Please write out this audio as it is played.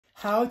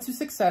How to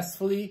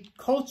successfully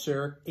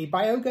culture a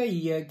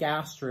BioGaia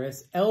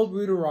gastris L.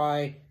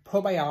 reuteri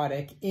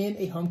probiotic in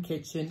a home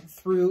kitchen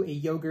through a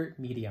yogurt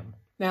medium.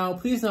 Now,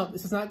 please note,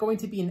 this is not going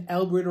to be an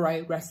L.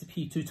 reuteri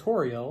recipe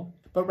tutorial,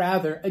 but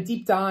rather a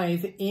deep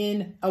dive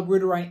in L.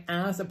 reuteri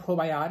as a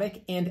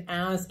probiotic and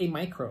as a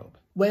microbe.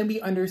 When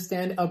we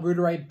understand L.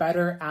 reuteri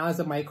better as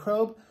a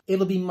microbe,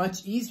 it'll be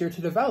much easier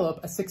to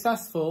develop a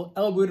successful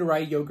L.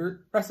 reuteri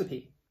yogurt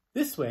recipe.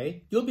 This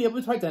way, you'll be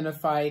able to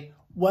identify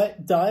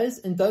what does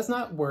and does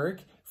not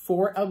work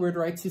for L.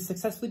 reuteri to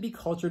successfully be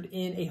cultured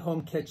in a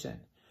home kitchen.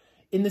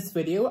 In this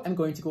video, I'm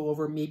going to go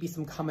over maybe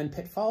some common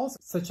pitfalls,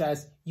 such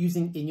as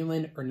using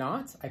inulin or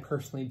not. I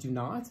personally do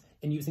not.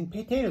 And using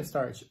potato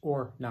starch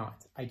or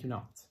not. I do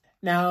not.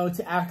 Now,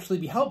 to actually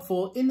be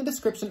helpful, in the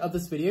description of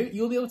this video,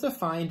 you'll be able to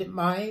find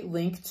my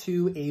link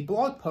to a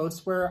blog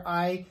post where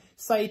I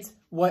cite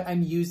what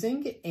I'm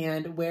using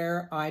and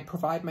where I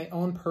provide my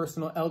own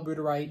personal L.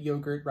 reuteri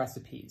yogurt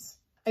recipes.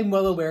 I'm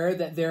well aware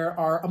that there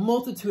are a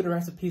multitude of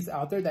recipes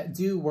out there that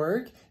do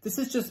work. This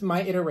is just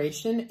my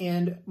iteration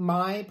and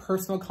my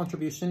personal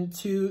contribution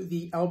to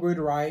the L.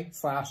 reuteri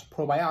 /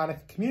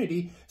 probiotic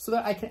community so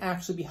that I can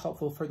actually be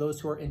helpful for those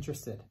who are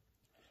interested.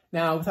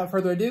 Now, without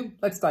further ado,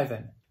 let's dive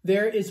in.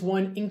 There is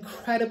one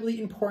incredibly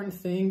important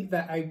thing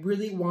that I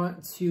really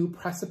want to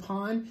press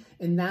upon,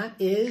 and that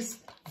is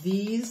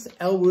these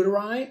L.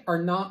 reuteri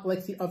are not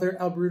like the other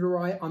L.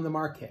 reuteri on the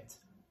market.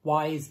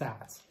 Why is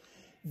that?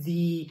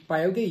 The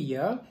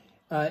BioGaia,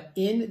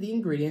 in the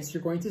ingredients,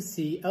 you're going to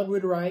see L.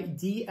 reuteri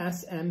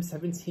DSM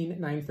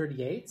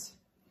 17938.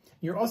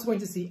 You're also going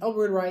to see L.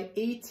 reuteri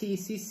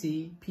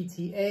ATCC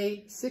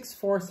PTA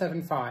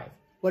 6475.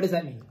 What does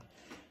that mean?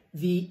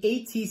 The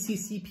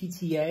ATCC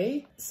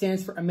PTA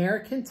stands for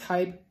American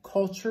Type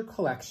Culture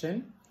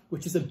Collection,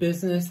 which is a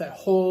business that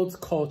holds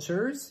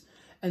cultures.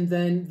 And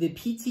then the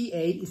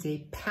PTA is a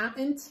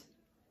patent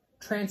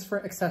transfer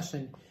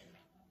accession,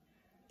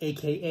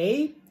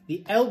 AKA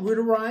the L.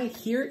 reuteri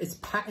here is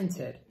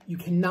patented. You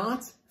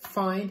cannot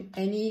find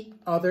any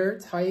other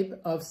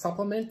type of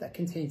supplement that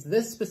contains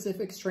this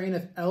specific strain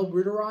of L.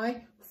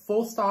 reuteri.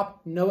 Full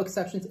stop, no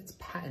exceptions, it's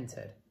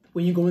patented.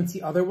 When you go into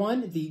the other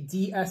one, the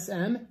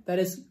DSM, that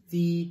is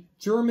the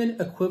German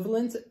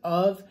equivalent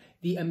of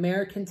the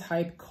American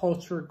Type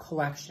Culture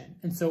Collection.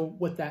 And so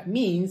what that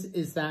means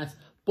is that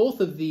both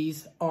of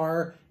these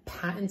are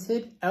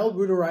patented L.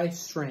 reuteri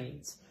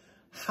strains.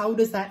 How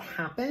does that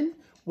happen?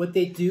 What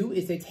they do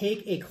is they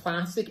take a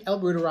classic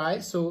L.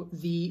 reuteri, so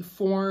the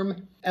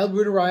form L.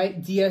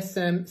 reuteri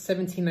DSM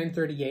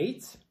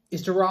 17938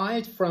 is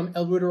derived from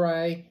L.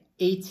 reuteri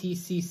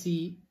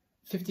ATCC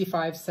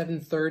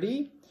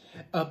 55730,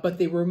 but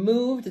they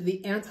removed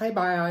the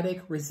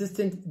antibiotic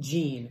resistant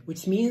gene,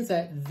 which means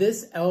that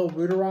this L.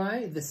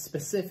 reuteri, this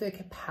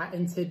specific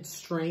patented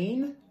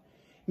strain,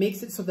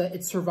 makes it so that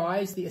it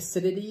survives the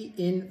acidity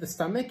in the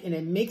stomach and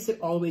it makes it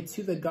all the way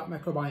to the gut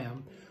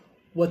microbiome.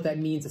 What that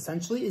means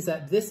essentially is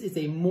that this is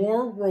a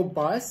more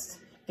robust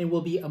and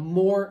will be a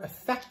more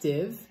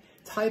effective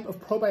type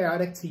of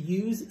probiotic to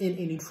use in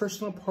a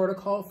nutritional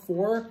protocol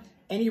for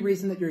any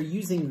reason that you're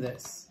using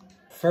this.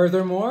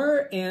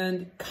 Furthermore,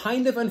 and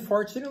kind of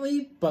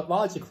unfortunately, but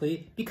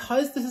logically,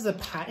 because this is a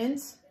patent,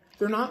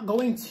 they're not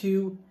going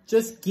to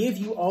just give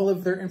you all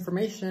of their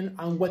information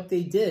on what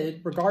they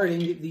did regarding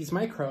these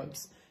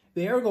microbes.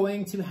 They are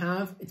going to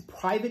have its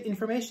private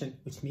information,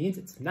 which means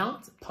it's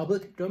not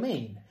public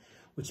domain.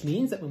 Which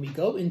means that when we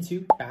go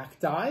into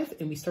BacDive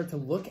and we start to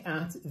look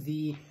at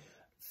the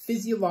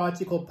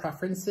physiological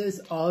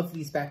preferences of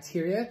these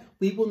bacteria,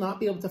 we will not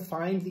be able to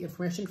find the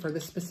information for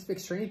this specific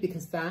strain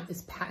because that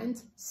is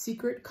patent,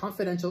 secret,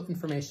 confidential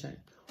information.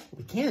 What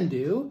we can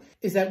do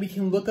is that we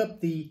can look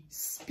up the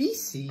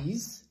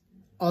species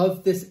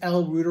of this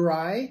L.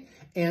 reuteri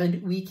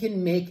and we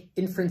can make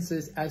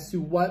inferences as to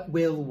what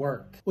will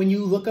work. When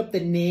you look up the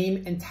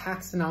name and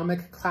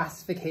taxonomic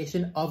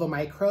classification of a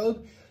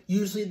microbe,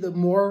 usually the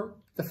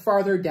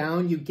farther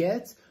down you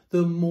get,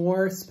 the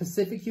more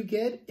specific you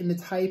get in the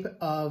type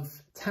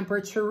of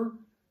temperature,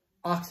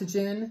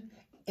 oxygen,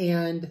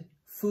 and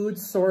food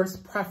source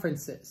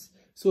preferences.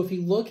 So if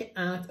you look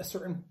at a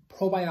certain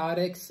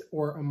probiotics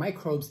or a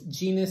microbes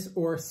genus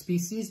or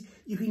species,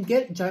 you can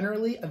get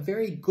generally a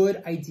very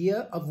good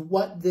idea of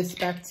what this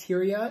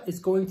bacteria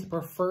is going to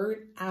prefer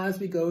as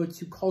we go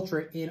to culture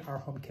it in our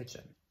home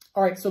kitchen.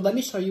 All right, so let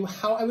me show you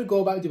how I would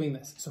go about doing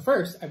this. So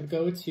first, I would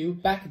go to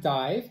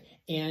BacDive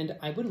and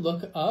I would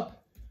look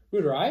up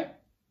reuteri.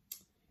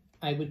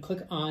 I would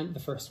click on the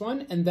first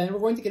one, and then we're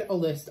going to get a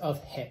list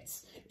of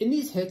hits. In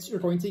these hits, you're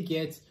going to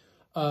get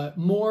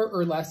more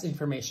or less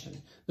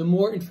information. The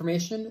more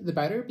information, the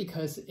better,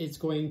 because it's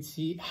going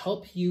to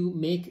help you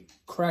make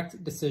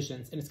correct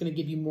decisions, and it's going to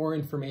give you more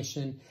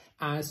information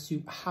as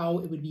to how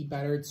it would be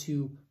better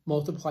to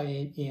multiply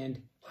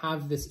and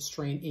have this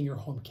strain in your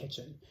home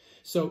kitchen.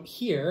 So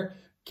here,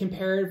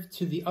 compared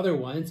to the other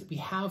ones, we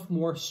have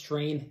more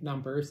strain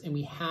numbers and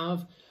we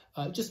have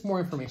just more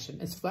information.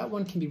 And so that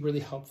one can be really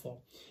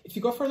helpful. If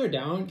you go further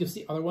down, you'll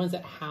see other ones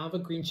that have a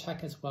green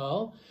check as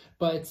well,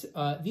 but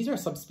these are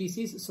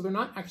subspecies, so they're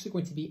not actually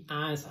going to be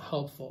as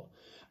helpful.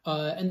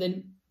 And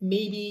then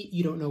maybe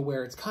you don't know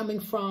where it's coming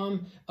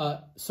from,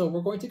 so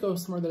we're going to go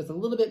somewhere that is a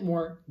little bit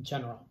more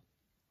general.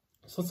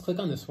 So let's click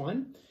on this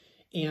one.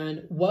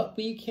 And what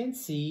we can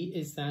see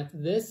is that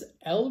this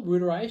L.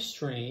 reuteri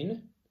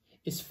strain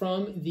is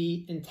from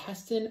the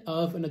intestine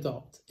of an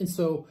adult. And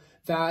so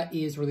that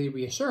is really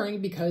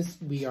reassuring because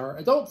we are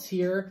adults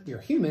here, we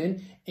are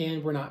human,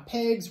 and we're not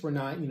pigs, we're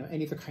not,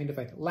 any other kind of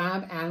like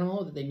lab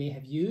animal that they may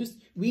have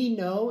used. We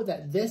know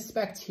that this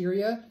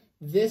bacteria,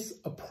 this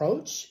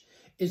approach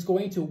is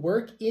going to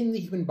work in the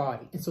human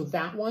body. And so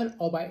that one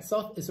all by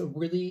itself is a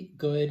really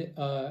good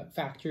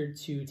factor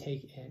to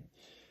take in.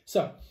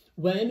 So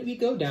when we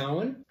go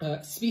down,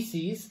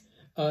 species,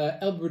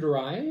 L.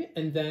 reuteri,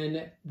 and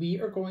then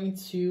we are going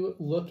to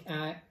look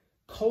at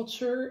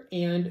culture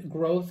and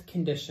growth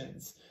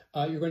conditions.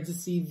 You're going to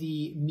see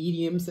the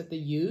mediums that they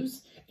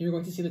use, and you're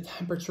going to see the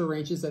temperature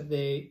ranges that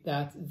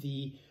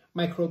the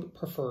microbe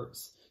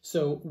prefers.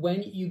 So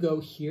when you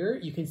go here,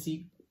 you can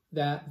see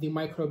that the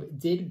microbe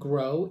did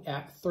grow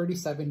at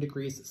 37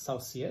 degrees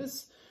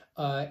Celsius,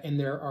 and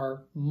there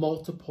are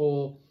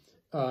multiple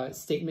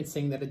statements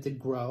saying that it did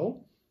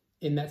grow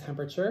in that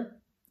temperature.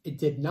 It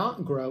did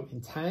not grow in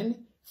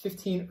 10,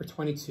 15, or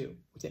 22.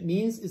 What that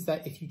means is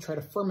that if you try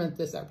to ferment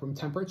this at room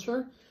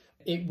temperature,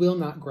 it will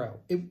not grow.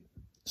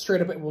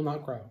 Straight up, it will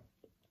not grow.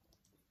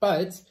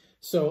 But,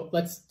 so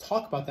let's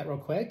talk about that real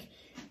quick.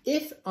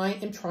 If I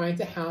am trying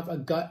to have a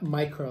gut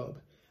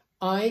microbe,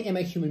 I am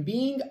a human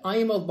being, I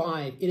am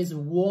alive, it is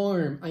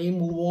warm, I am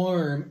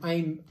warm,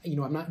 I'm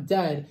not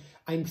dead,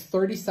 I'm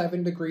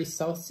 37 degrees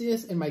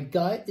Celsius, and my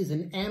gut is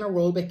an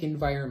anaerobic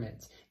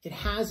environment. It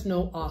has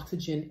no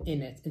oxygen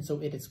in it, and so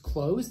it is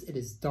closed, it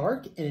is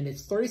dark, and it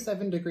is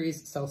 37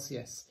 degrees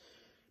Celsius.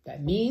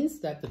 That means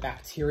that the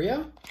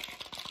bacteria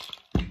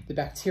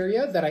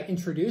that I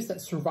introduce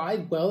that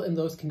survive well in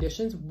those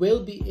conditions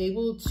will be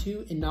able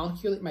to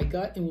inoculate my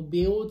gut and will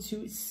be able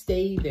to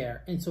stay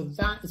there. And so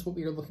that is what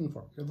we are looking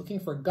for. You're looking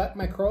for gut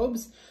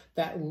microbes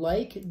that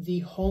like the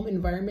home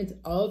environment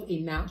of a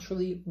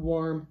naturally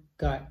warm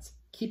gut.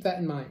 Keep that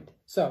in mind.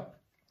 So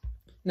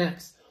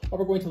next, what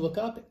we're going to look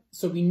up,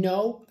 so we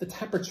know the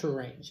temperature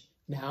range.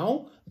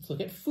 Now, let's look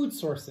at food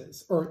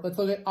sources, or let's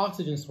look at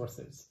oxygen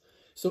sources.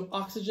 So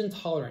oxygen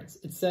tolerance,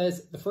 it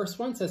says, the first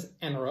one says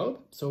anaerobe,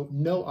 so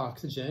no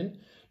oxygen.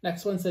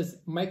 Next one says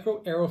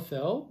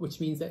microaerophil, which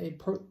means that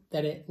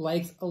it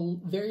likes a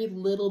very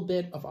little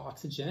bit of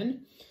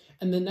oxygen.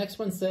 And the next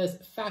one says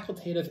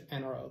facultative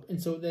anaerobe,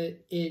 and so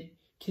that it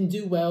can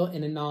do well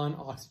in a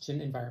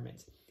non-oxygen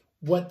environment.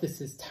 What this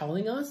is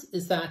telling us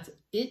is that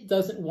it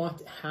doesn't want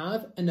to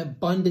have an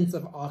abundance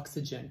of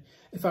oxygen.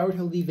 If I were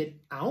to leave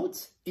it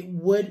out, it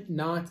would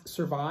not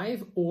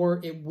survive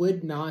or it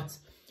would not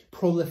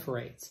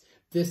proliferate.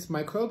 This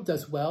microbe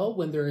does well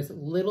when there is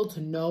little to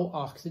no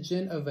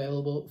oxygen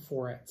available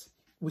for it,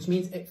 which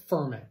means it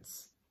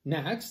ferments.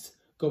 Next,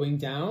 going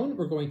down,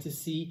 we're going to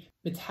see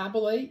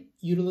metabolite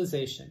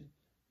utilization.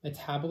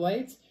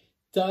 Metabolite,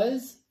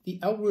 does the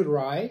L.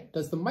 reuteri,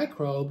 does the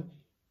microbe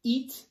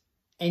eat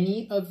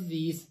any of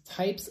these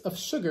types of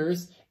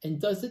sugars,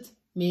 and does it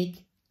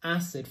make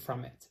acid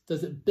from it?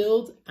 Does it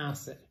build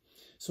acid?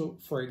 So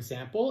for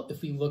example,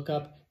 if we look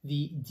up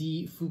the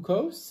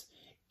D-fucose,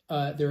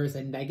 there is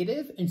a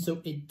negative, and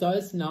so it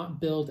does not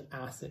build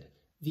acid.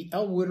 The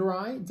L.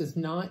 reuteri does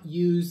not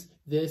use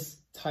this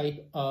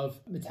type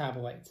of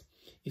metabolite.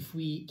 If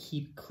we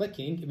keep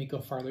clicking and we go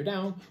farther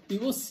down, we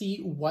will see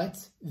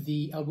what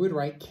the L.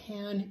 reuteri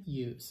can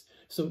use.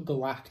 So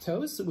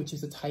galactose, which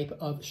is a type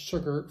of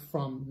sugar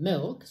from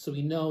milk, so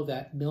we know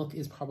that milk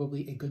is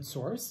probably a good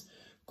source.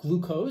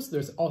 Glucose,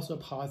 there's also a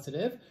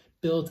positive,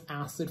 builds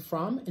acid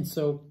from, and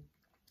so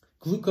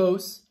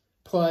glucose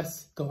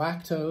plus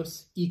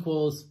galactose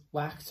equals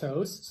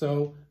lactose,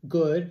 so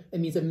good. It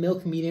means a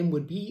milk medium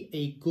would be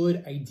a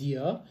good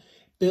idea.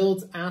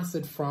 Builds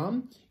acid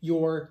from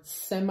your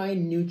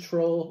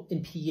semi-neutral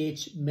in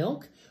pH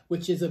milk,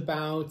 which is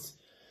about,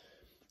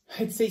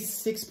 I'd say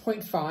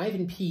 6.5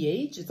 in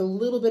pH. It's a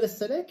little bit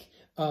acidic.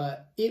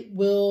 It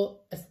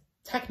will,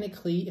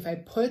 technically, if I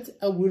put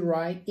L.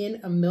 reuteri in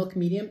a milk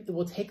medium, it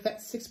will take that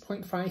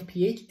 6.5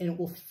 pH and it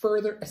will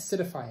further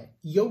acidify it.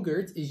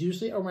 Yogurt is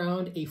usually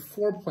around a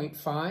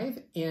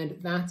 4.5, and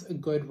that's a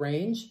good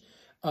range.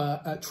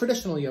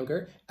 Traditional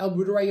yogurt, L.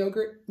 reuteri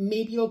yogurt,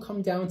 maybe it'll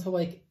come down to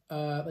like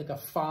a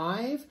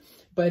 5,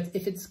 but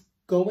if it's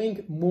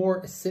going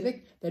more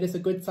acidic, that is a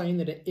good sign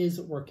that it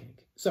is working.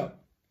 So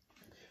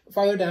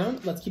farther down,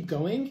 let's keep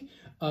going.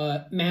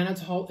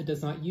 Mannitol, it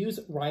does not use.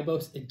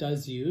 Ribose, it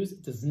does use.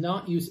 It does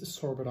not use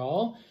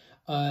sorbitol.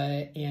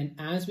 And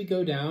as we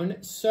go down,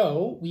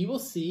 so we will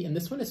see, and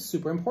this one is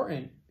super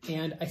important,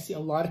 and I see a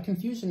lot of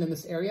confusion in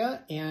this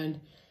area, and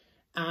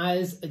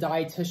as a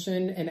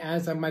dietitian and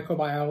as a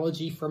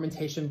microbiology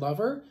fermentation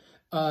lover,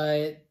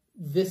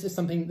 this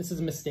is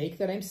a mistake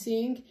that I'm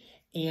seeing.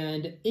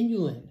 And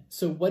inulin.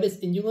 So what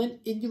is inulin?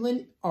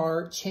 Inulin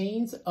are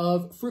chains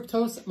of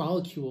fructose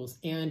molecules,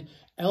 and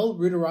L.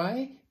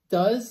 reuteri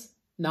does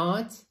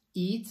not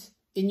eat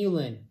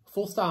inulin.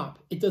 Full stop.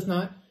 It does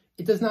not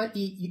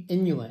eat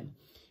inulin.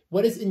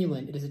 What is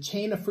inulin? It is a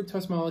chain of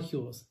fructose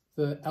molecules.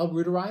 The L.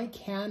 reuteri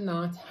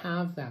cannot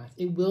have that.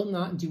 It will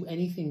not do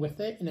anything with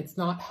it, and it's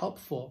not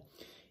helpful.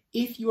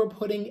 If you are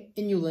putting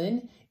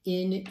inulin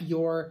in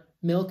your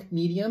milk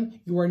medium,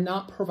 you are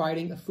not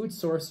providing a food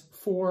source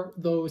for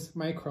those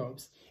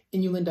microbes.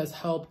 Inulin does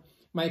help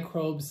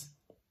microbes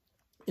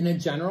in a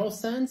general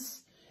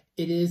sense.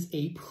 It is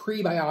a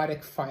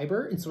prebiotic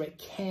fiber, and so it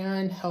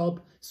can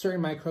help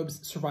certain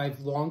microbes survive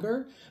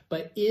longer,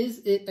 but is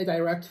it a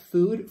direct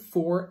food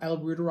for L.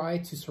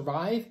 reuteri to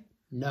survive?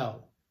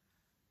 No.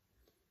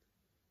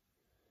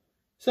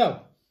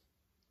 So,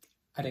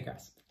 I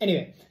digress.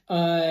 Anyway,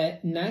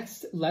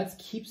 next, let's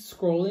keep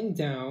scrolling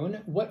down.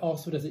 What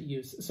also does it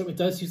use? So it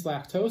does use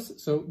lactose,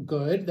 so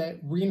good. That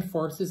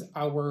reinforces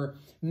our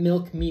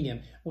milk medium.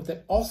 What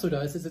that also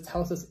does is it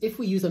tells us if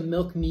we use a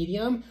milk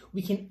medium,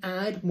 we can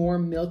add more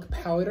milk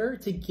powder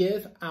to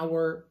give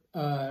our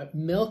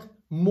milk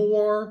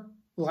more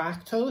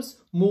lactose,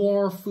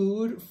 more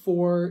food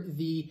for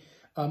the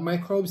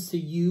microbes to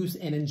use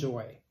and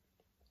enjoy.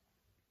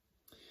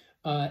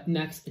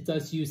 Next, it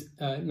does use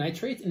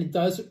nitrates, and it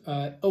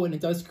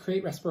does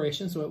create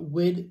respiration. So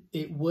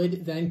it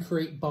would then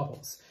create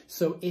bubbles.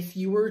 So if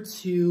you were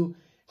to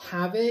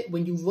have it,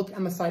 when you look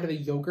on the side of a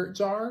yogurt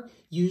jar,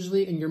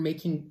 usually, and you're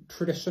making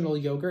traditional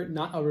yogurt,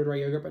 not L.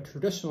 reuteri yogurt, but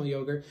traditional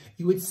yogurt,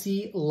 you would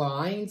see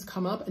lines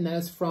come up, and that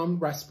is from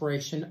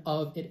respiration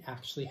of it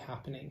actually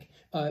happening.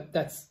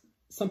 That's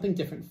something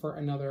different for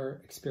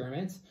another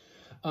experiment.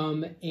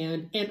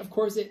 And of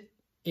course,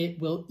 it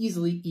will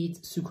easily eat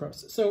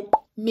sucrose. So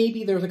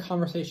maybe there's a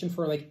conversation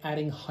for like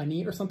adding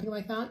honey or something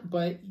like that,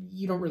 but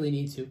you don't really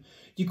need to.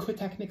 You could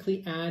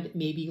technically add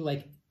maybe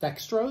like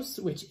dextrose,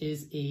 which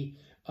is a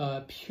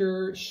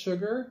pure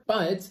sugar.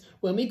 But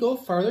when we go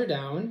farther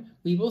down,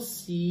 we will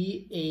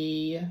see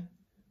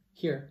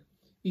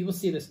we will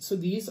see this. So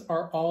these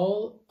are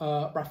all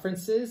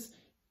references.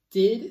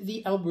 Did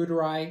the L.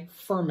 reuteri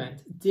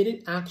ferment? Did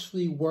it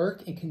actually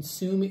work and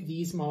consume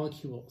these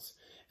molecules?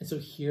 And so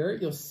here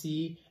you'll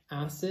see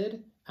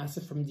acid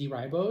from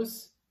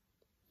D-ribose,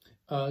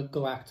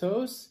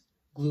 galactose,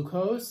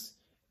 glucose.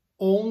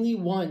 Only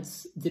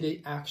once did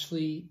it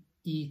actually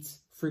eat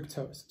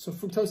fructose. So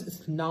fructose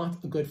is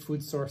not a good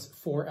food source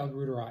for L.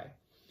 reuteri.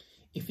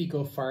 If we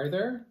go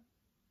farther,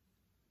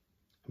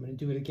 I'm going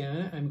to do it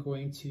again. I'm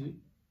going to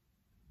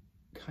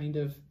kind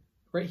of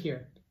right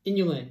here,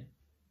 inulin.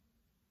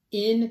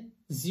 In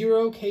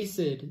 0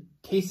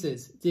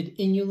 cases did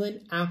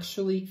inulin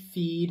actually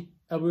feed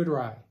L.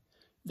 reuteri.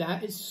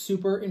 That is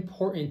super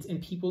important,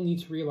 and people need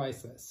to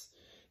realize this.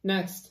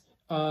 Next,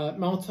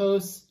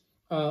 maltose,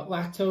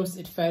 lactose,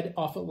 it fed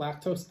off of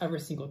lactose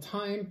every single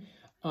time.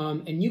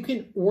 And you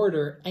can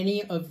order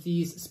any of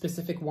these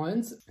specific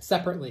ones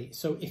separately.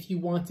 So if you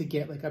want to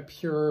get like a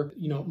pure,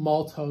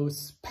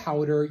 maltose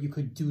powder, you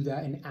could do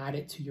that and add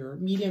it to your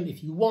medium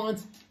if you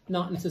want.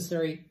 Not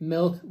necessary.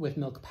 Milk with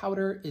milk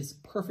powder is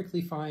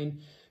perfectly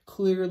fine.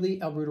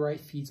 Clearly, L. reuteri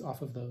feeds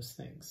off of those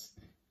things.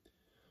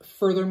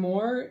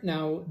 Furthermore,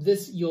 now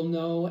this you'll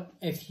know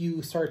if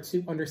you start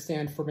to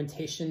understand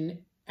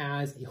fermentation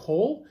as a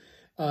whole.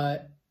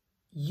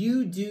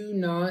 You do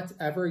not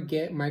ever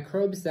get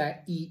microbes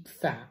that eat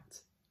fat.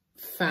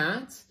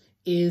 Fat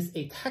is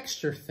a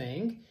texture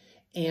thing,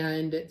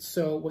 and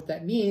so what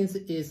that means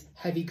is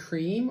heavy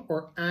cream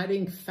or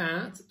adding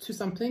fat to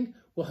something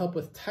will help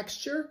with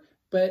texture,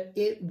 but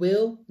it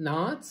will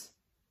not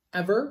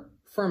ever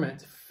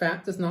ferment.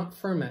 Fat does not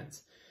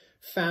ferment.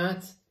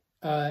 Fat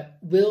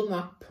will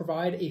not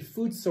provide a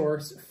food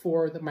source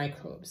for the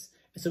microbes.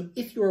 So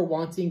if you are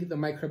wanting the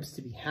microbes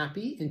to be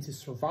happy and to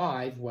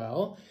survive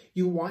well,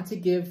 you want to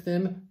give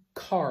them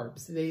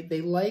carbs.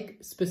 They like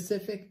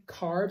specific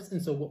carbs.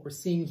 And so what we're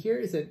seeing here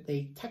is that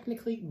they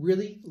technically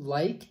really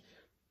like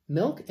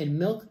milk and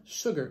milk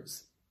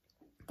sugars,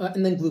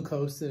 and then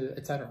glucose,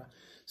 etc.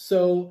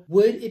 So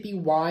would it be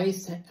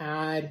wise to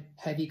add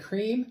heavy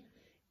cream?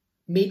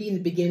 Maybe in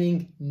the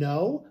beginning,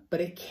 no,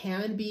 but it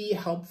can be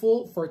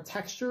helpful for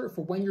texture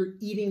for when you're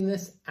eating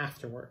this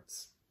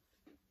afterwards.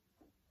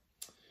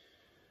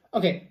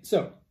 Okay,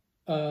 so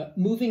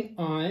moving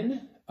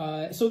on.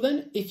 So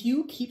then if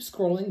you keep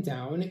scrolling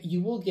down,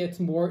 you will get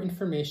more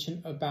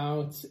information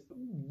about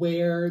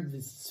where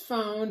this is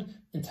found,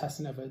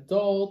 intestine of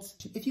adults.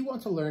 If you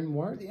want to learn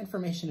more, the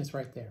information is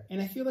right there.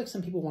 And I feel like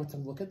some people want to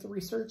look at the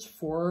research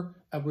for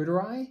L.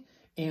 reuteri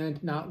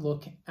and not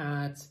look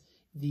at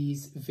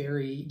these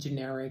very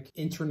generic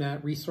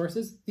internet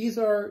resources. These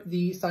are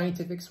the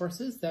scientific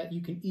sources that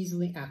you can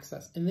easily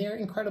access, and they're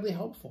incredibly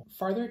helpful.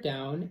 Farther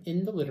down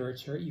in the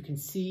literature, you can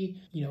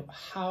see,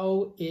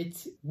 how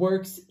it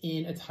works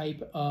in a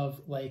type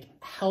of like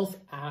health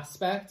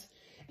aspect.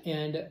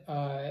 And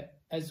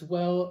as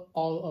well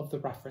all of the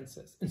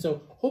references. And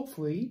so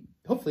hopefully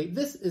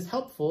this is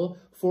helpful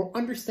for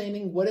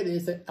understanding what it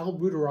is that L.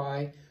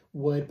 reuteri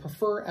would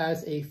prefer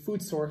as a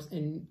food source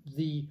and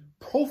the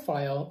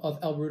profile of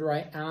L.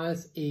 reuteri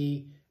as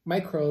a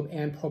microbe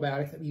and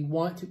probiotic that we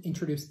want to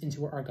introduce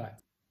into our gut.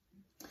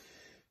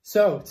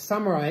 So to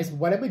summarize,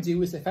 what I would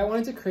do is if I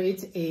wanted to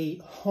create a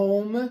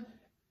home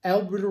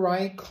L.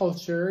 reuteri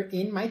culture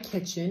in my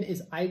kitchen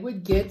is I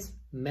would get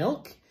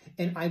milk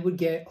and I would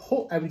get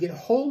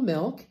whole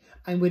milk.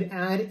 I would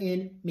add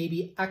in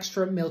maybe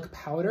extra milk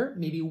powder,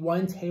 maybe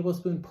 1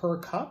 tablespoon per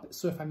cup.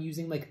 So if I'm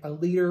using like a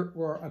liter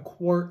or a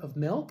quart of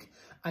milk,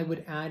 I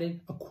would add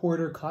in a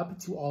 1/4 cup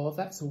to all of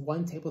that. So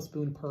 1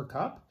 tablespoon per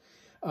cup.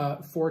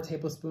 4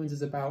 tablespoons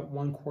is about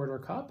 1/4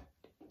 cup.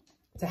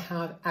 To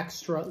have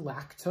extra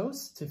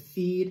lactose to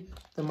feed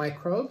the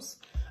microbes,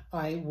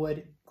 I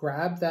would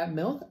grab that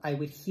milk, I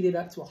would heat it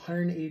up to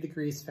 180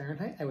 degrees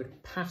Fahrenheit, I would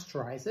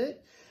pasteurize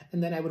it,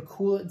 and then I would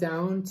cool it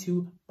down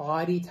to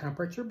body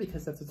temperature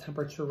because that's the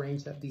temperature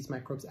range that these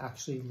microbes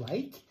actually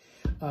like.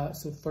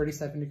 So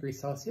 37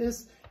 degrees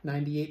Celsius,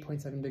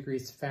 98.7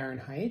 degrees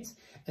Fahrenheit.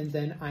 And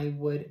then I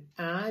would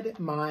add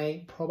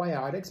my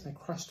probiotics, my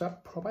crushed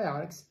up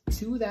probiotics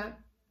to that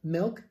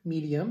milk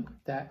medium,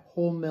 that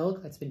whole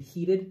milk that's been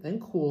heated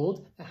and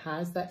cooled, that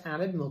has that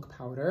added milk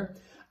powder.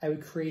 I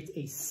would create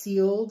a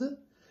sealed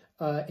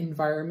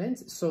environment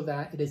so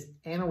that it is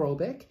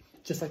anaerobic,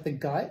 just like the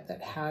gut that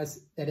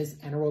is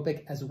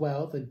anaerobic as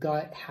well. The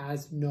gut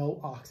has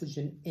no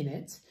oxygen in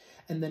it.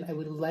 And then I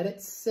would let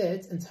it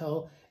sit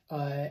until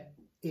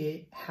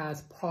it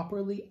has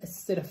properly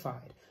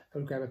acidified. I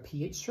would grab a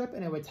pH strip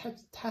and I would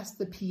test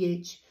the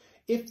pH.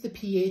 If the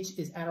pH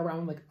is at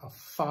around like a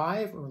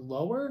 5 or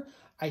lower,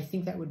 I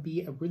think that would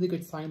be a really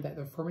good sign that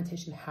the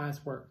fermentation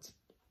has worked.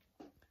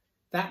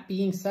 That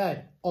being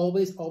said,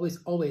 always,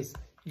 always, always,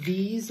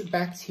 these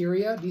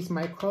bacteria, these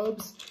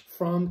microbes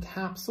from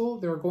capsule,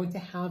 they're going to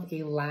have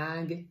a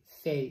lag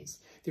phase.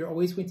 They're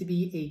always going to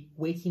be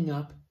a waking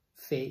up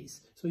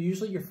phase. So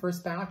usually your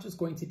first batch is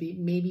going to be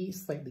maybe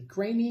slightly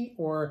grainy,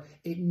 or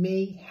it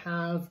may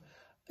have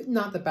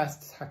not the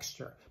best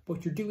texture. But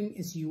what you're doing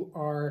is you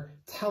are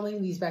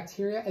telling these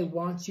bacteria, I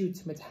want you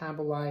to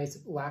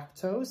metabolize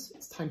lactose.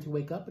 It's time to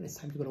wake up and it's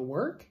time to go to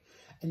work.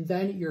 And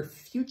then your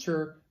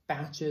future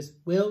batches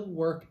will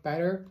work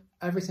better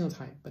every single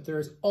time. But there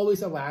is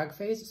always a lag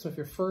phase. So if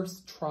your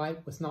first try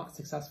was not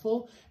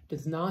successful, it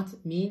does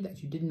not mean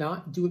that you did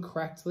not do it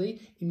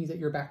correctly. It means that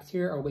your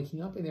bacteria are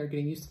waking up and they're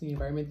getting used to the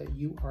environment that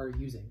you are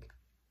using.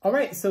 All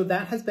right, so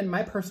that has been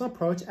my personal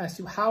approach as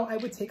to how I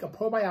would take a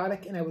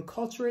probiotic and I would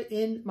culture it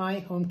in my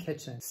home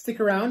kitchen. Stick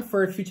around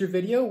for a future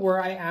video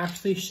where I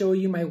actually show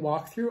you my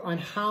walkthrough on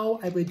how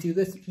I would do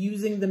this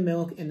using the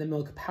milk and the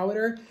milk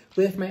powder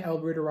with my L.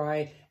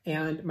 reuteri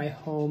and my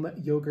home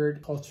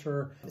yogurt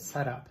culture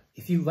setup.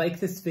 If you like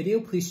this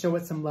video, please show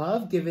it some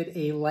love, give it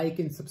a like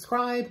and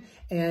subscribe.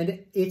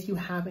 And if you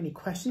have any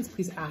questions,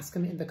 please ask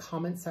them in the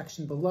comment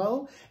section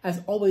below.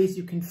 As always,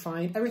 you can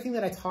find everything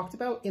that I talked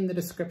about in the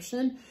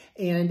description.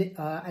 And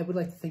I would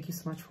like to thank you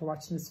so much for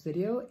watching this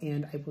video,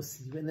 and I will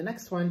see you in the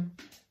next one.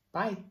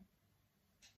 Bye.